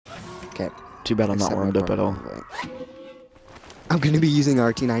Okay. Too bad I'm not warmed up at all. I'm gonna be using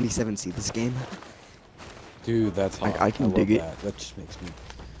RT97C this game. Dude, that's hot. I can dig it. That just makes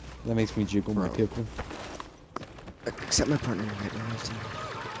me jiggle my pickle. Except my partner right now.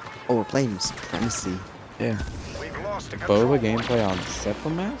 Oh, we're playing Supremacy. Yeah. Boba gameplay on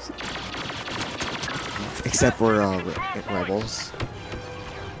Supremacy? Except we're rebels.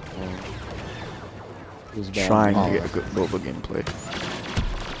 Trying to get a good Boba gameplay.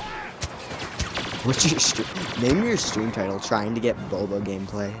 What's your name your stream title? Trying to get Boba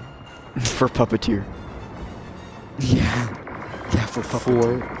gameplay. For Puppeteer. Yeah. Yeah, for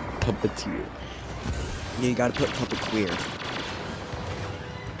Puppeteer. Puppeteer. Yeah, you gotta put Puppet Queer.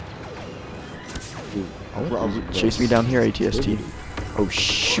 Chase me down here, ATST. Oh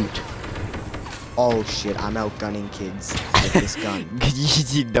shoot. Oh shit, I'm outgunning kids with this gun.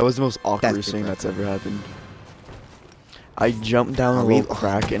 That was the most awkward thing that's ever happened. I jumped down a little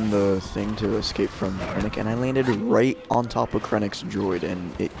crack in the thing to escape from Krennic, and I landed right on top of Krennic's droid,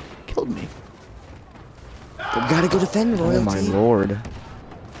 and it killed me. We gotta go defend royalty. Oh my lord.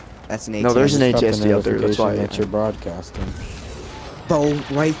 That's an ATST. No, there's an ATST out there, that's why. That you're broadcasting. Bow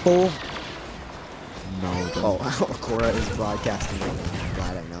rifle. No. Oh, Cora is broadcasting right now. I'm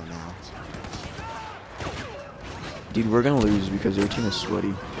glad I know now. Dude, we're gonna lose because their team is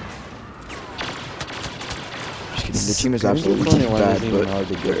sweaty. Just kidding, their team is absolutely bad, but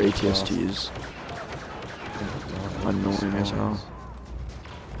their ATST is annoying as hell.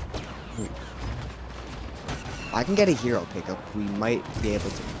 I can get a hero pickup. We might be able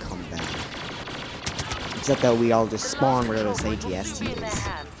to come back. Except that we all just spawn where this ATST is.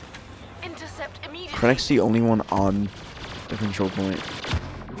 Krennic's the only one on the control point.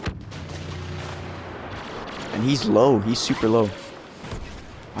 And he's low. He's super low.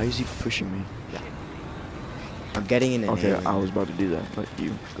 Why is he pushing me? Yeah. I'm getting in an Okay, alien. I was about to do that, but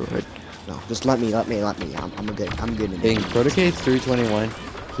you go ahead. No, just let me. I'm good in Dang, it. Protocade 321.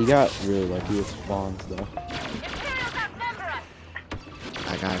 He got really lucky with spawns though.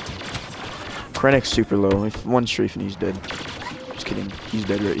 I got it. Krennic's super low. If one strafe and he's dead. Just kidding. He's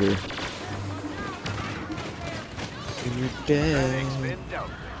dead right here. And you're dead.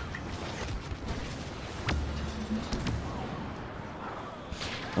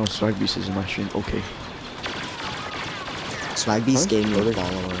 Oh, Swag Beast is in my stream. Okay. Swag Beast gave me a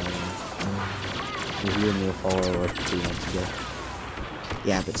follower. You gave me a follower like 3 months ago.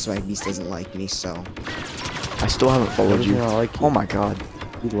 Yeah, but Swag Beast doesn't like me, so. I still haven't followed you. Like Oh my god.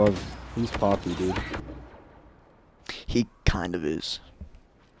 He's Poppy, dude. He kind of is.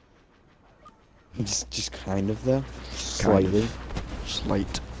 Just kind of though. Slightly.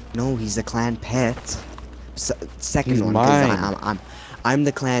 Slight. No, he's the clan pet. Second He's one. mine. I'm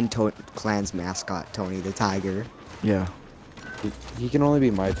the clan's mascot, Tony the Tiger. Yeah. He can only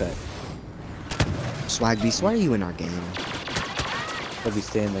be my pet. Swag Beast, why are you in our game? He'll be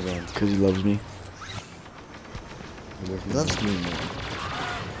staying in the game. Because he loves me. He loves me more.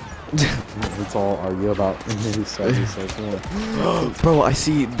 Let's all argue about Bro, I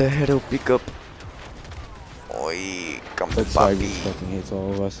see the head pick up. Oi, come But Swag Beast fucking hates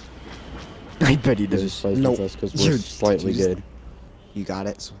all of us. I bet he He just does. fights No, with us because we're slightly good. You got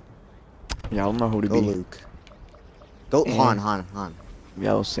it. Yeah, I don't know who to Go be. Luke. Go Han.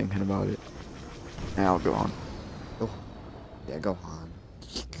 Yeah, I was thinking about it. Yeah, I'll go on. Yeah, go Han.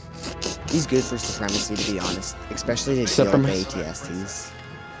 He's good for Supremacy, to be honest. Especially to kill the ATSTs.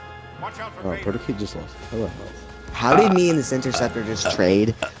 Oh, Protocade just lost. Hello. How did me and this Interceptor just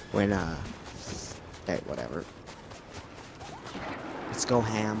trade when, hey, whatever. Let's go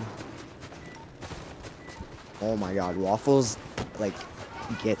ham. Oh my god, Waffles, like,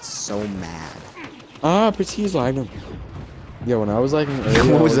 gets so mad. Ah, Prestige lined him. Yeah, when I was like,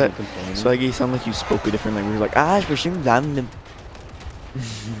 earlier, What was that? complaining. Swaggy, you sound like you spoke a different language. Like, for him, random.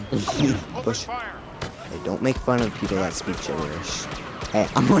 Push. Hey, don't make fun of people that speak gibberish. Hey,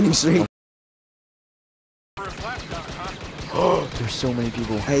 I'm running straight. There's so many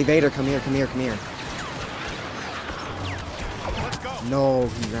people. Hey, Vader, come here. No,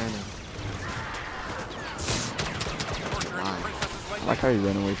 he ran him. I like how you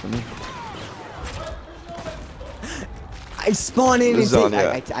ran away from me. I spawn in and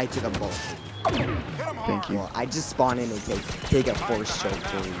Lasagna. I took a bullet. Thank you. Well, I just spawn in and take a force choke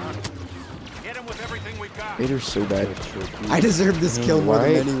for you. Vader's so bad. I deserve this kill more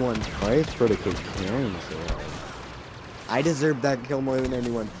than anyone. Why is Protocade carrying so well? I deserve that kill more than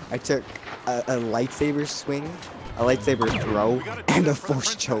anyone. I took a lightsaber swing, a lightsaber throw, and a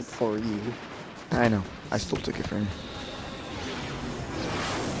force choke for you. I know. I still took it from him.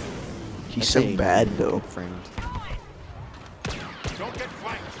 He's so bad, though. Friend.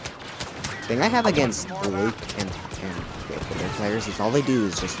 thing I have against Luke and their players is all they do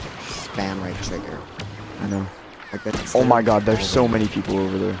is just spam right trigger. I know. Like that's Oh my god, there's so many people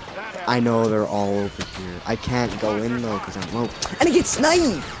over there. I know they're all over here. I can't go in though because I'm low. And I get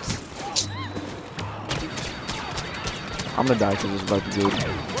sniped! I'm gonna die because it's about to go.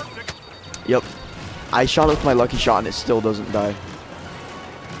 Yep. I shot it with my lucky shot and it still doesn't die.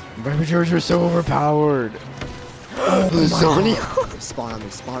 Ravagers are so overpowered. Lasagna. Spawn on me,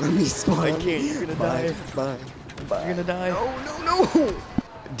 spawn on me, spawn on me. I can't, you're gonna die. Bye. You're gonna die. No.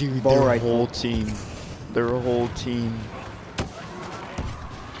 Dude, Ball they're a rifle. whole team. They're a whole team.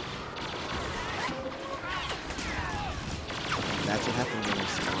 That's what happens when you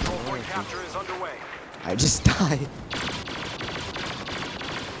spawn. Point capture is underway. I just died.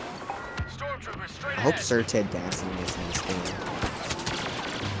 Stormtroopers straight I hope ahead. Sir Ted Danson is in this game.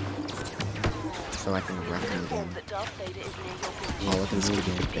 So I can wreck him again. Oh, look at this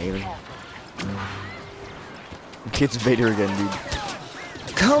again, Vader. It's Vader again, dude.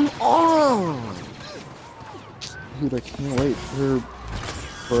 Come on! Dude, I can't wait for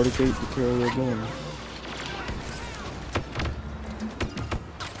Vertigate to carry their gun.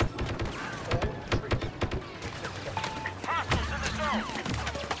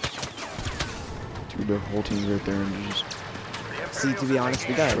 Dude, their whole team's right there and just... See, to be honest,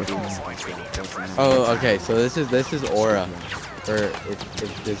 we got everything. Oh, okay. So this is Aura, or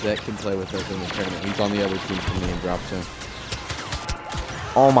if Dizette can play with us in the tournament. He's on the other team for me and drops him.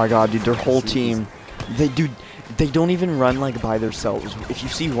 Oh my god, dude, their whole team. They don't even run like by themselves. If you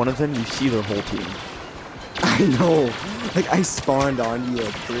see one of them, you see their whole team. I know. Like, I spawned on you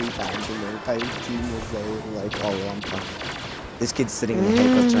like 3 times and their entire team was there, like, all one time. This kid's sitting in the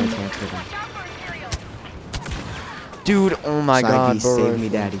head, trying to transfer him. Dude, oh my god, bro. Save me,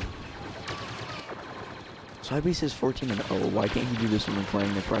 daddy. Cybeast says 14-0. Why can't he do this when we're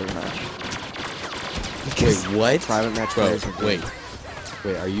playing the private match? Wait, what? Private match Bro, players are good.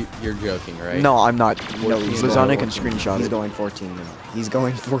 wait. You're joking, right? No, I'm not. No, he's Lasagna going can screenshot He's it. going 14-0. He's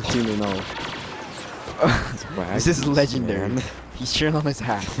going 14-0. This is legendary. He's cheering on his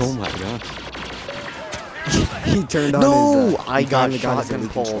hat. Oh my god. He turned on No! his, I he got finally shot his and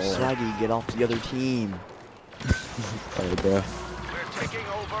elite Paul. controller. Swaggy, get off the other team. Sorry, bro. We're taking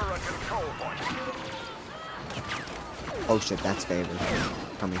over a control point. Oh shit, that's Faber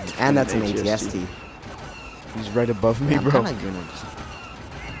coming here. And that's an ATST. He's right above me, I'm bro. kinda gonna just...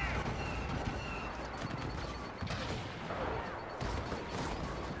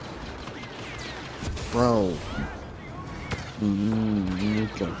 Bro. You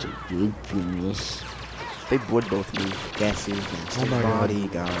got a good penis. They would both move. Guess who's master my God.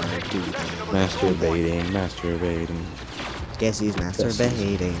 bodyguard? Masturbating. Guess who's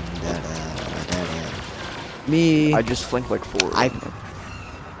masturbating? Da, da, da, da. Me. I just flanked like 4.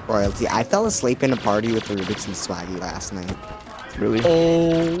 Royalty. I fell asleep in a party with Rubik's and Swaggy last night. Really?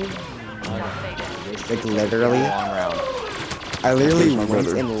 Oh. Like literally. Long round. I literally my went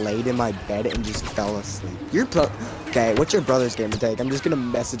brother. and laid in my bed and just fell asleep. Okay, what's your brother's gamer tag? I'm just gonna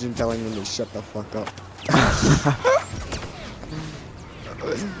message him telling him to shut the fuck up.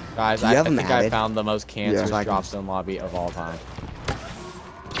 Guys, Do you I have him think I added? found the most cancerous Yeah. drop zone lobby of all time.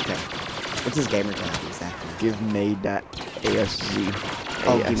 Okay. What's his gamer tag exactly? Give Made that ASZ.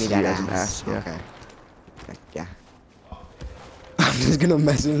 Oh, give me that as an ass. Yeah. Okay. Okay, yeah. I'm just gonna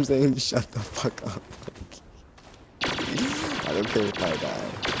message him saying shut the fuck up. I don't care if I die.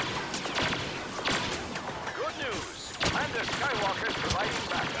 Good news. Commander Skywalker is providing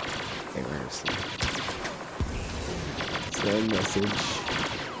backup. Okay, where is he? Send message.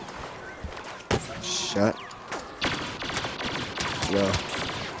 Shut. Yo.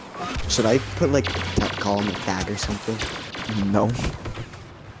 Should I put like call him a fag or something? No.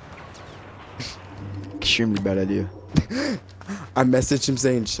 Extremely bad idea. I messaged him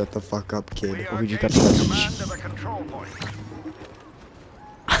saying shut the fuck up, kid. We are we just got gaining the message. command of the control point.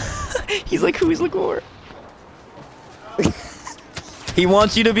 He's like, who he's looking for? He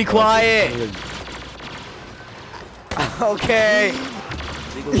wants you to be quiet. Okay.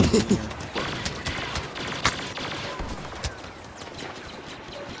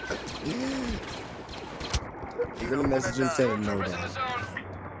 You're gonna message him saying no, dad.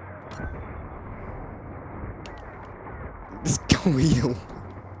 Let's go, you.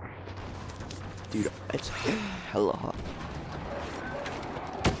 Dude, it's hella hot.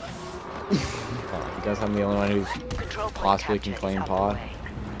 Oh, you guys I'm the only one who's possibly can claim pod.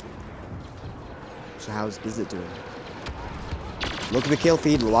 So how's Bizzit doing? Look at the kill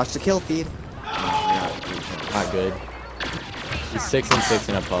feed. Watch the kill feed. Not good. He's 6-6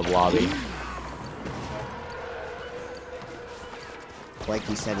 in a pub lobby. like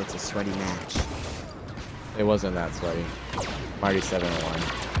you said, it's a sweaty match. It wasn't that sweaty. I'm already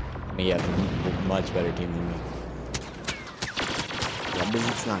 7-1. And he has a much better team than me. Yeah, but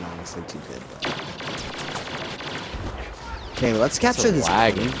it's not honestly too good. Okay, let's capture So this.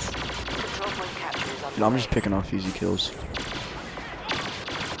 lagging. Dude, I'm just picking off easy kills.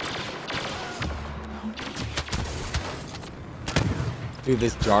 Dude,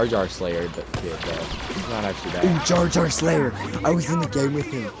 this Jar Jar Slayer kid, though. He's not actually Ooh, bad. Jar Jar Slayer. I was in the game with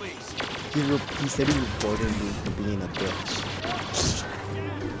him. He said he reported me for being a bitch.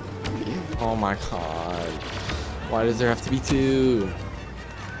 Oh my god. Why does there have to be 2?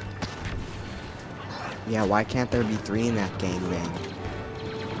 Yeah, why can't there be 3 in that game, man?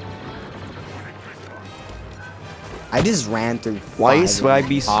 I just ran through 5. Why is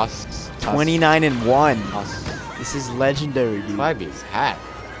Swagbeast Tusks. 29-1? Tusks. This is legendary, dude. Swagbeast hack.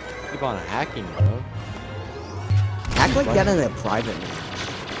 Keep on hacking, bro. Act like that in a private match.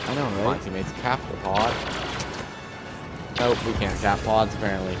 I know, Come on, right? teammates. Cap the pod. Nope, we can't cap pods,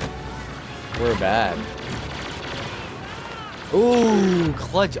 apparently. We're bad. Ooh,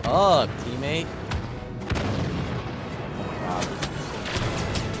 clutch up, teammate.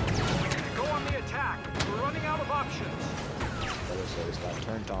 Go on the attack. We're running out of options. Brother service got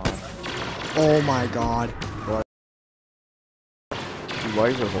turned on. Oh my god. Dude, why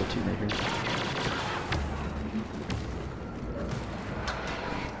is our whole team right here?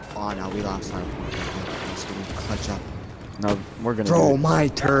 Oh no, we lost our point. Let's do clutch up. No, we're gonna Bro, do it. my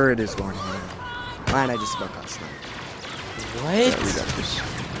turret is one hit. Man, I just about got sniped. What? Yeah, we got this.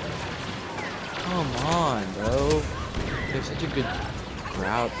 Come on, bro. They have such a good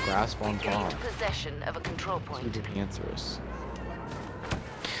grasp on pod. Possession of a control So point. cancerous.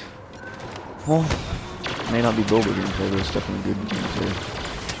 Well, may not be Boba gameplay, but it's definitely good gameplay.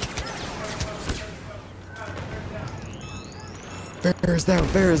 Fair is down,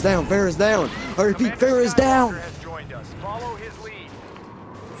 fair is down, fair is down. I repeat, fair is down. Has joined us. Follow his lead.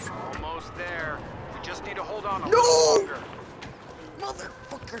 Almost there. We just need to hold on a No! little longer.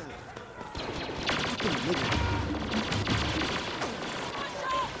 Motherfucker. Fucking nigga.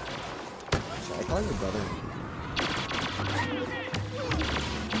 Should I call your brother?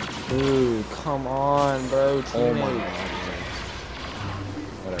 Ooh, come on, bro. Oh my Teammate. god.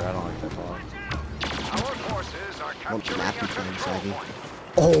 Whatever, I don't like that pod. Our forces are What capturing map a you playing, control Shaggy? point.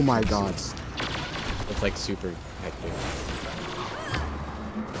 Oh my god. It's like super hectic.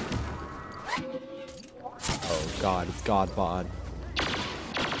 Oh god, it's God pod. I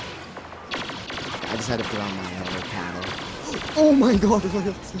just had to put on my other paddle. Oh my god,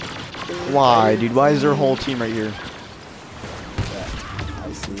 royalty. Why, dude? Why is their whole team right here?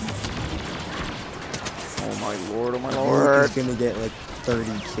 I see. Oh my lord, oh my Luke lord. is gonna get like 30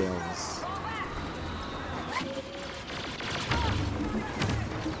 kills.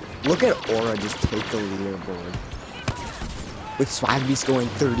 Look at Aura just take the leaderboard. With Swagbeast going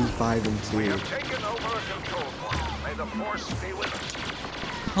 35 and 2. We have taken over a control point. May the force be with us.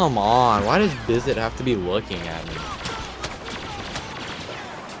 Come on, why does Bizet have to be looking at me?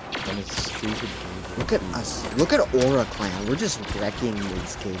 And it's stupid. Look at us. Look at Aura Clan. We're just wrecking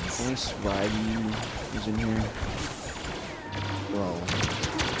these kids. Only Swaggy is in here. Bro.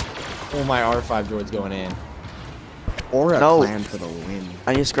 Oh, my R5 droid's going in. Aura No. Clan for the win.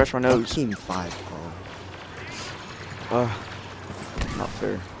 I need to scratch my nose. Team 5, bro. Not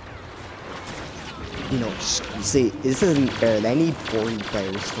fair. You know, see, this isn't fair. They need 40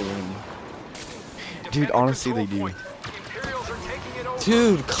 players to win. Dude, honestly, they do. Imperials are taking it over.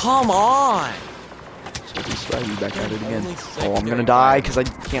 Dude, come on! So this Swaggy back at it again. Only Oh, I'm secondary gonna die fire. because I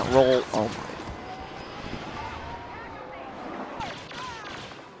can't roll. Oh my.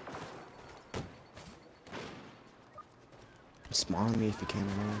 Smile on me if you can,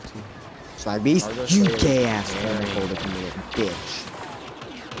 royalty. Swagbeast, Are those you players gay ass very- hold up in there, bitch.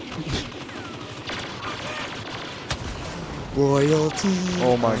 Royalty.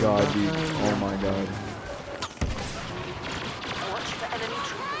 Oh my god, dude. Oh my god. Watch for enemy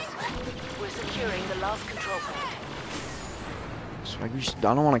troopers. We're securing the last control point. Swaggy, I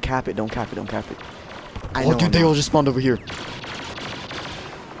don't want to cap it. Don't cap it. Don't cap it. I Oh, know, dude, they all just spawned over here.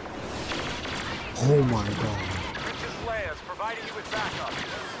 Oh my god. Princess Leia's providing you with backup.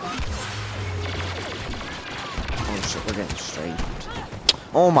 Oh shit, we're getting straight.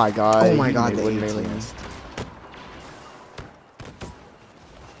 Oh my god. Oh my he god, the melee me. ATS.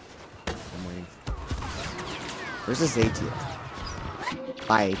 I'm waiting. Where's this ATS?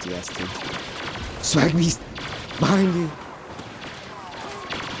 Bye, ATS, too. Swagbeast! Behind you!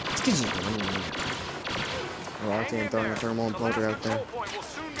 This kid's just running around. Royalty and throwing a thermal imploder out there. Control point will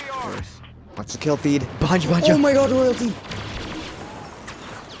soon be ours. Watch the kill feed. Behind you, behind Oh you. my god, Royalty!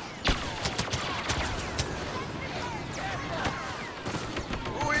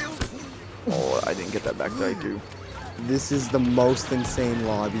 get that back die too. This is the most insane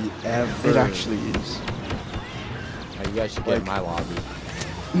lobby ever. It actually is. Oh, you guys should get in my lobby.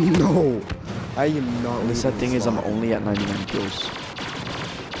 No, I am not. And the sad leaving thing this is, I'm lobby. only at 99 kills.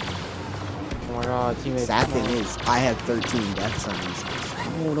 Oh my god, teammates. Sad come thing on. is, I have 13 deaths on these.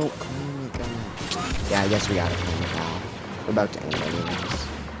 Oh, don't claim it, God. Yeah, I guess we gotta claim it now. We're about to end anyways.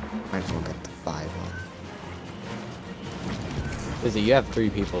 Might as well get the 5 on. Lizzie, you have 3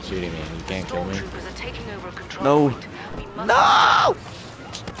 people shooting me and you can't kill me. Stormtroopers are taking over a control No. point. We must No!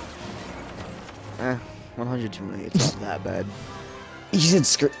 100 too many. It's not that bad. You should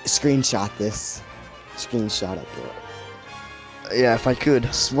screenshot this. Screenshot it, bro. Yeah, if I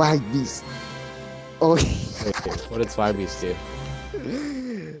could. Swag beast. Oh, Wait, what did Swag Beast do?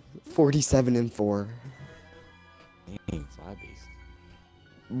 47 and 4. Dang, Swag Beast.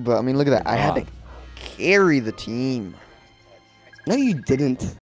 But I mean, look at that. I had to carry the team. No, you didn't.